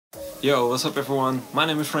Yo, what's up everyone? My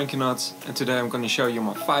name is Franky and today I'm going to show you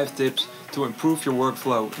my 5 tips to improve your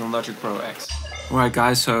workflow in Logic Pro X. Alright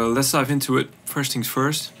guys, so let's dive into it. First things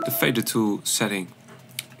first, the fader tool setting.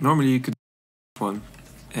 Normally you could do one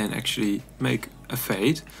and actually make a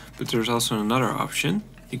fade, but there's also another option.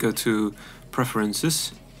 You go to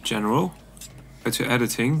Preferences, General, go to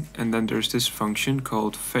Editing, and then there's this function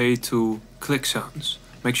called Fade to Click Zones.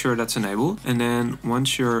 Make sure that's enabled, and then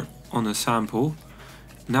once you're on a sample,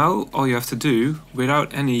 now all you have to do,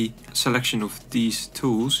 without any selection of these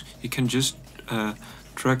tools, you can just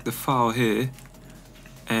drag the file here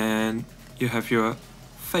and you have your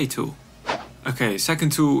fade tool. Okay,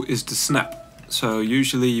 second tool is the snap. So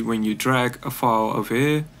usually when you drag a file over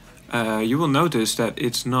here, you will notice that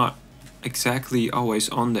it's not exactly always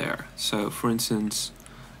on there. So for instance,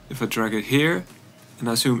 if I drag it here and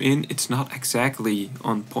I zoom in, it's not exactly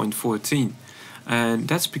on point 14. And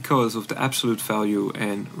that's because of the absolute value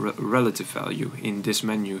and relative value in this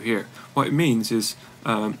menu here. What it means is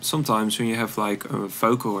sometimes when you have like a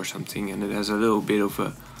vocal or something and it has a little bit of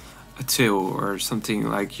a tail or something,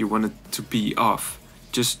 like you want it to be off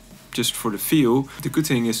just for the feel, the good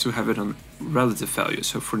thing is to have it on relative value.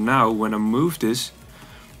 So for now, when I move this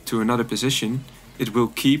to another position, it will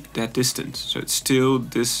keep that distance. So it's still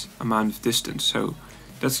this amount of distance. So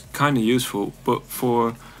that's kind of useful. But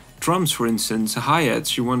for drums, for instance,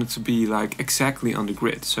 hi-hats, you want it to be like exactly on the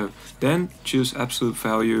grid. So then choose absolute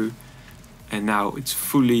value, and now it's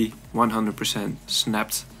fully 100%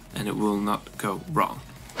 snapped and it will not go wrong.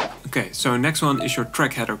 Okay, so next one is your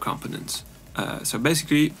track header components. So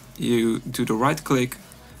basically you do the right click,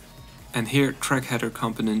 and here track header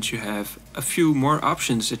components, you have a few more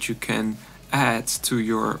options that you can add to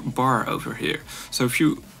your bar over here. So a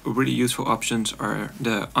few really useful options are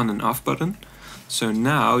the on and off button. So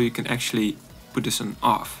now you can actually put this on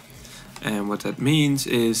off. And what that means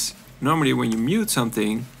is normally when you mute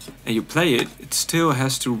something and you play it, it still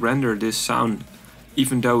has to render this sound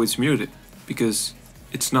even though it's muted, because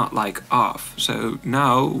it's not like off. So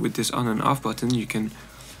now with this on and off button you can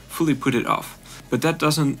fully put it off. But that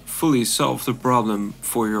doesn't fully solve the problem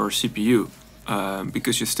for your CPU,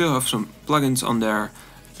 because you still have some plugins on there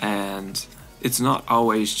and it's not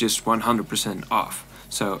always just 100% off.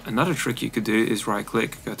 So another trick you could do is right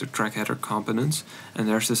click, go to track header components, and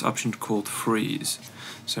there's this option called freeze.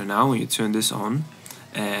 So now when you turn this on,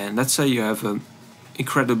 and let's say you have an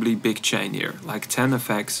incredibly big chain here, like 10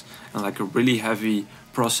 effects and like a really heavy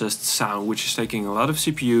processed sound which is taking a lot of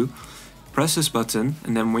CPU, press this button,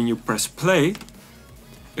 and then when you press play,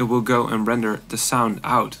 it will go and render the sound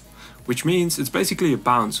out, which means it's basically a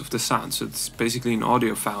bounce of the sound. So it's basically an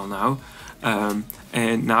audio file now.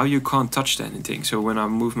 And now you can't touch anything. So when I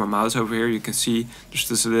move my mouse over here, you can see there's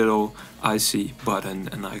this little IC button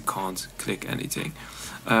and I can't click anything.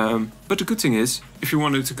 But the good thing is, if you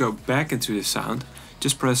wanted to go back into the sound,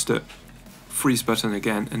 just press the freeze button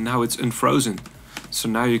again and now it's unfrozen. So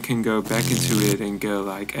now you can go back into it and go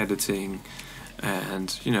like editing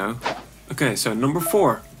and you know. Okay, so number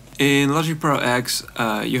 4. In Logic Pro X,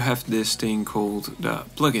 you have this thing called the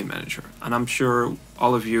plugin manager, and I'm sure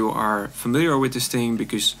all of you are familiar with this thing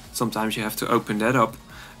because sometimes you have to open that up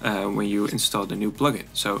when you install the new plugin.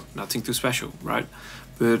 So nothing too special, right?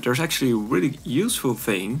 But there's actually a really useful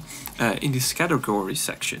thing in this category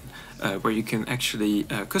section where you can actually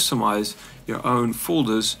customize your own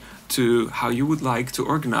folders to how you would like to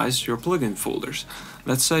organize your plugin folders.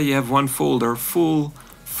 Let's say you have one folder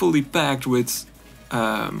fully packed with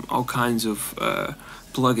all kinds of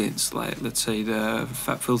plugins, like let's say the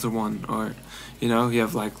FabFilter one, or you know, you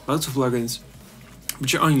have like loads of plugins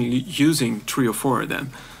but you're only using 3 or 4 of them.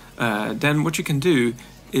 Then what you can do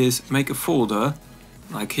is make a folder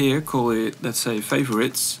like here, call it, let's say,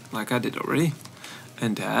 favorites, like I did already,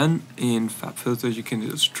 and then in FabFilter you can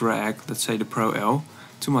just drag, let's say, the Pro L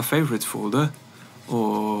to my favorite folder,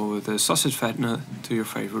 or the sausage fattener to your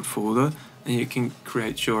favorite folder, and you can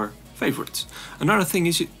create your favorites. Another thing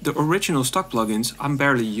is the original stock plugins, I'm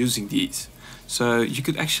barely using these. So you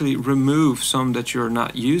could actually remove some that you're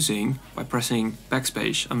not using by pressing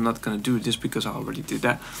backspace. I'm not going to do this because I already did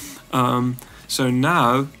that. So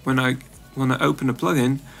now when I want to open a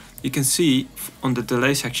plugin, you can see on the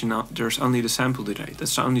delay section now there's only the sample delay.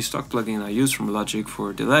 That's the only stock plugin I use from Logic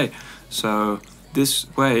for delay. So this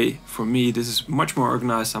way, for me, this is much more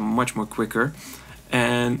organized, I'm much more quicker.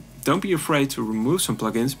 And don't be afraid to remove some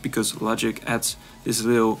plugins, because Logic adds this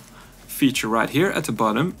little feature right here at the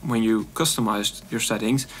bottom when you customize your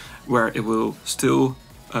settings, where it will still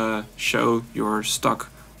show your stock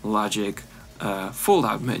Logic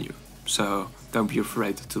fold-out menu. So don't be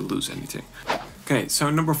afraid to lose anything. Okay, so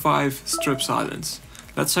number 5, strip silence.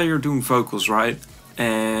 let's say you're doing vocals, right?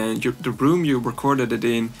 And the room you recorded it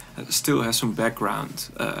in still has some background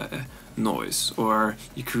noise, or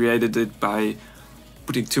you created it by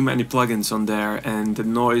putting too many plugins on there and the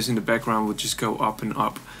noise in the background would just go up and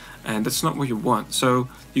up, and that's not what you want. So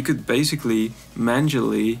you could basically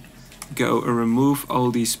manually go and remove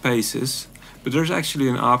all these spaces, but there's actually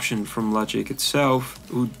an option from Logic itself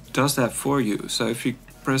who does that for you. So if you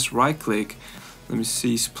press right click, let me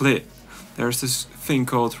see, split, there's this thing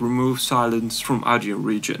called remove silence from audio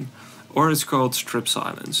region, or it's called strip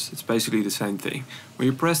silence. It's basically the same thing. When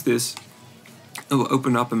you press this, it will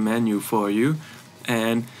open up a menu for you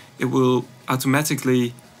and it will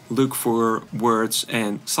automatically look for words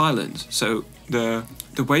and silence. So the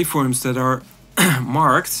waveforms that are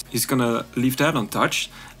marked, he's gonna leave that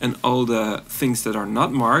untouched, and all the things that are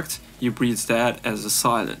not marked, he reads that as a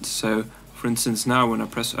silence. So for instance, now when I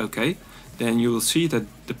press OK, then you will see that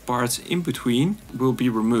the parts in between will be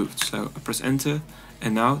removed. So I press enter,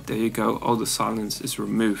 and now there you go, all the silence is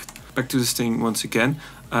removed. Back to this thing once again,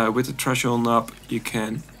 with the threshold knob you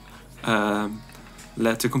can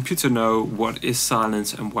let the computer know what is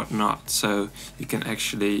silence and what not. So you can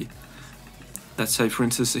actually, let's say for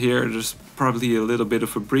instance here there's probably a little bit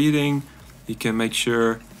of a breathing, you can make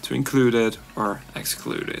sure to include it or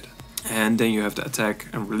exclude it. And then you have the attack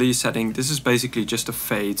and release setting. This is basically just a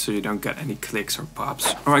fade so you don't get any clicks or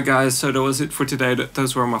pops. Alright guys, so that was it for today.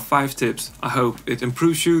 Those were my 5 tips. I hope it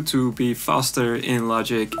improves you to be faster in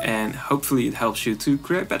Logic and hopefully it helps you to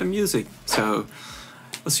create better music. So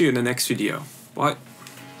I'll see you in the next video. Bye.